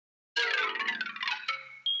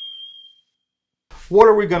What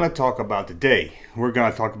are we going to talk about today? We're going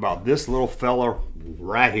to talk about this little fella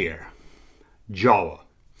right here, Jawa.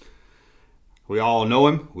 We all know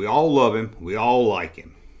him, we all love him, we all like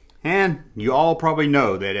him. And you all probably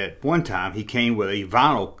know that at one time he came with a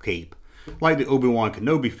vinyl cape, like the Obi-Wan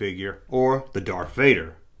Kenobi figure or the Darth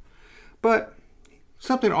Vader. But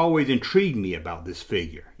something always intrigued me about this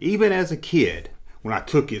figure. Even as a kid, when I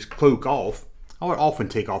took his cloak off, I would often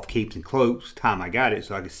take off capes and cloaks time I got it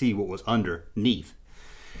so I could see what was underneath.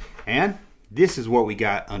 And this is what we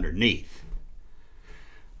got underneath.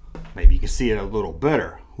 Maybe you can see it a little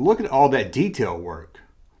better. Look at all that detail work.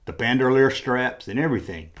 The bandolier straps and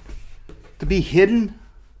everything. To be hidden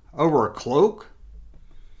over a cloak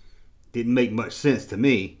didn't make much sense to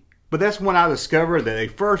me. But that's when I discovered that they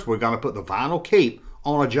first were going to put the vinyl cape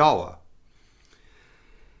on a Jawa.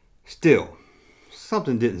 Still,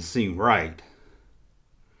 something didn't seem right.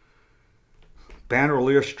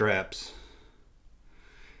 Bandolier straps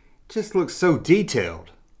just look so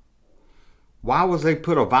detailed. Why was they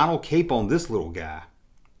put a vinyl cape on this little guy?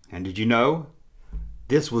 And did you know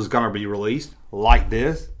this was going to be released like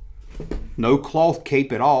this? No cloth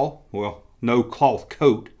cape at all. Well, no cloth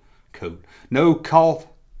coat. No cloth,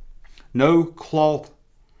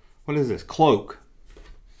 what is this? Cloak.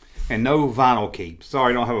 And no vinyl cape.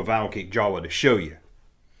 Sorry, I don't have a vinyl cape Jawa to show you.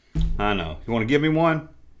 I know. You want to give me one?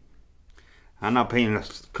 I'm not paying a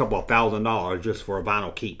couple of $1,000 just for a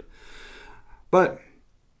vinyl cape. But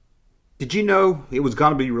did you know it was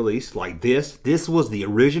going to be released like this? This was the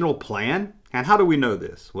original plan. And how do we know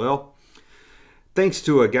this? Well, thanks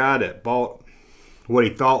to a guy that bought what he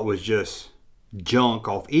thought was just junk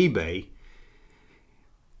off eBay,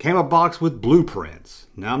 came a box with blueprints.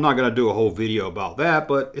 Now, I'm not going to do a whole video about that,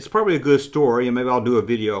 but it's probably a good story, and maybe I'll do a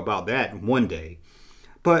video about that one day.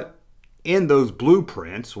 But in those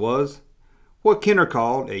blueprints was what Kenner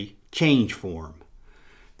called a change form.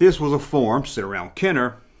 This was a form sent around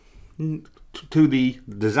Kenner to the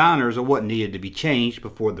designers of what needed to be changed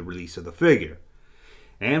before the release of the figure.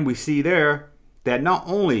 And we see there that not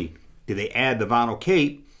only did they add the vinyl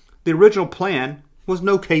cape, the original plan was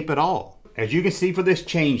no cape at all. As you can see for this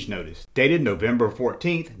change notice, dated November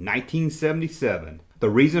 14th, 1977. The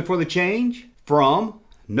reason for the change? From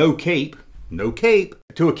no cape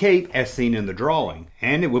to a cape as seen in the drawing.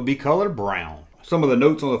 And it would be colored brown. Some of the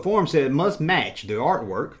notes on the form said it must match the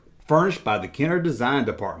artwork furnished by the Kenner Design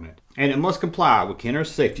Department. And it must comply with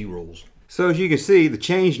Kenner's safety rules. So as you can see, the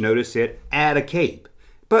change notice said add a cape.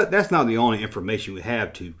 But that's not the only information we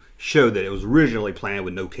have to show that it was originally planned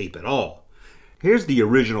with no cape at all. Here's the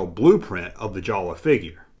original blueprint of the Jawa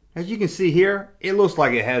figure. As you can see here, it looks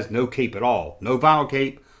like it has no cape at all. No vinyl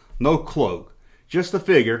cape, no cloak. Just the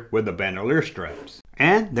figure with the bandolier straps.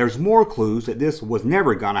 And there's more clues that this was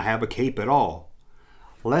never going to have a cape at all.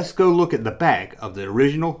 Let's go look at the back of the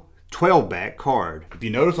original 12-back card. If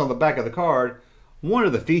you notice on the back of the card, one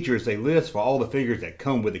of the features they list for all the figures that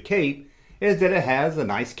come with the cape is that it has a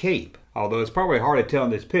nice cape. Although it's probably hard to tell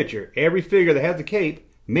in this picture, every figure that has a cape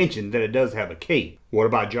mentioned that it does have a cape. What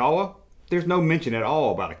about Jawa? There's no mention at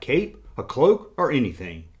all about a cape, a cloak, or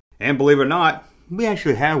anything. And believe it or not, we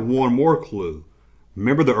actually have one more clue.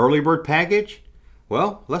 Remember the early bird package?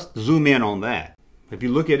 Well, let's zoom in on that. If you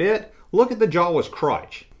look at it, look at the Jawa's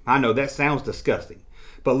crotch. I know that sounds disgusting,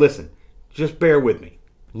 but listen, just bear with me.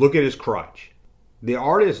 Look at his crotch. The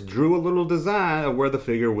artist drew a little design of where the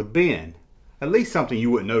figure would bend. At least something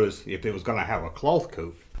you wouldn't notice if it was going to have a cloth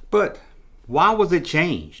coat. But why was it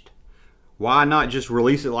changed? Why not just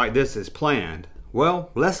release it like this as planned?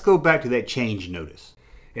 Well, let's go back to that change notice.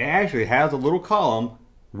 It actually has a little column,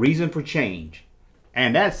 reason for change.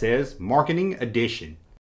 And that says marketing edition.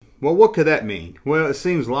 Well, what could that mean? Well, it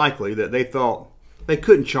seems likely that they thought they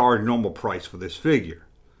couldn't charge normal price for this figure.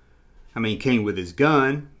 I mean, he came with his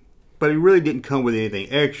gun, but he really didn't come with anything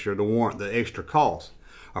extra to warrant the extra cost.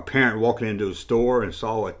 A parent walking into a store and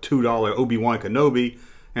saw a $2 Obi-Wan Kenobi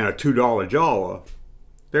and a $2 Jawa,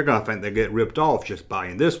 they're going to think they get ripped off just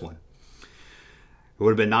buying this one. It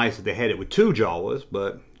would have been nice if they had it with two Jawas,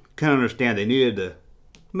 but can understand they needed to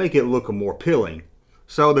make it look more appealing.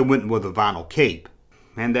 So they went with a vinyl cape.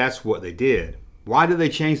 And that's what they did. Why did they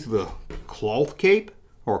change to the cloth cape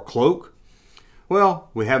or cloak? Well,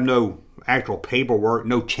 we have no actual paperwork,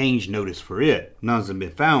 no change notice for it. None's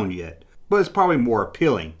been found yet. But it's probably more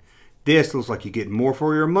appealing. This looks like you get more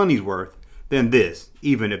for your money's worth than this,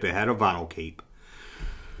 even if it had a vinyl cape.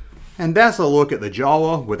 And that's a look at the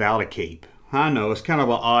Jawa without a cape. I know it's kind of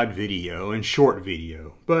an odd video and short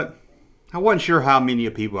video, but I wasn't sure how many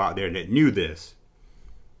people out there that knew this.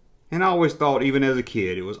 And I always thought, even as a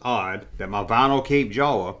kid, it was odd that my vinyl cape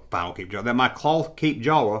Jawa, that my cloth cape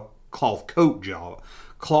Jawa cloth coat Jawa.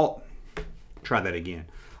 Try that again.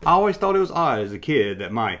 I always thought it was odd as a kid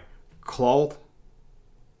that my cloth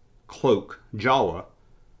cloak Jawa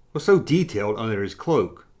was so detailed under his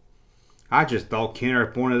cloak. I just thought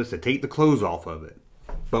Kenneth wanted us to take the clothes off of it.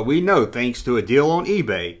 But we know, thanks to a deal on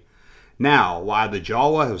eBay, now why the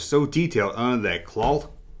Jawa was so detailed under that cloth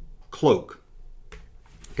cloak.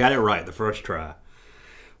 Got it right the first try.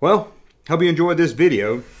 Well, hope you enjoyed this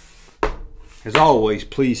video. As always,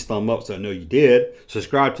 please thumb up so I know you did.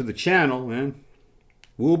 Subscribe to the channel, and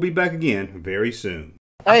we'll be back again very soon.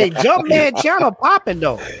 Hey, Junkman channel popping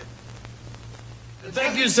though.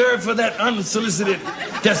 Thank you, sir, for that unsolicited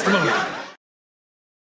testimony.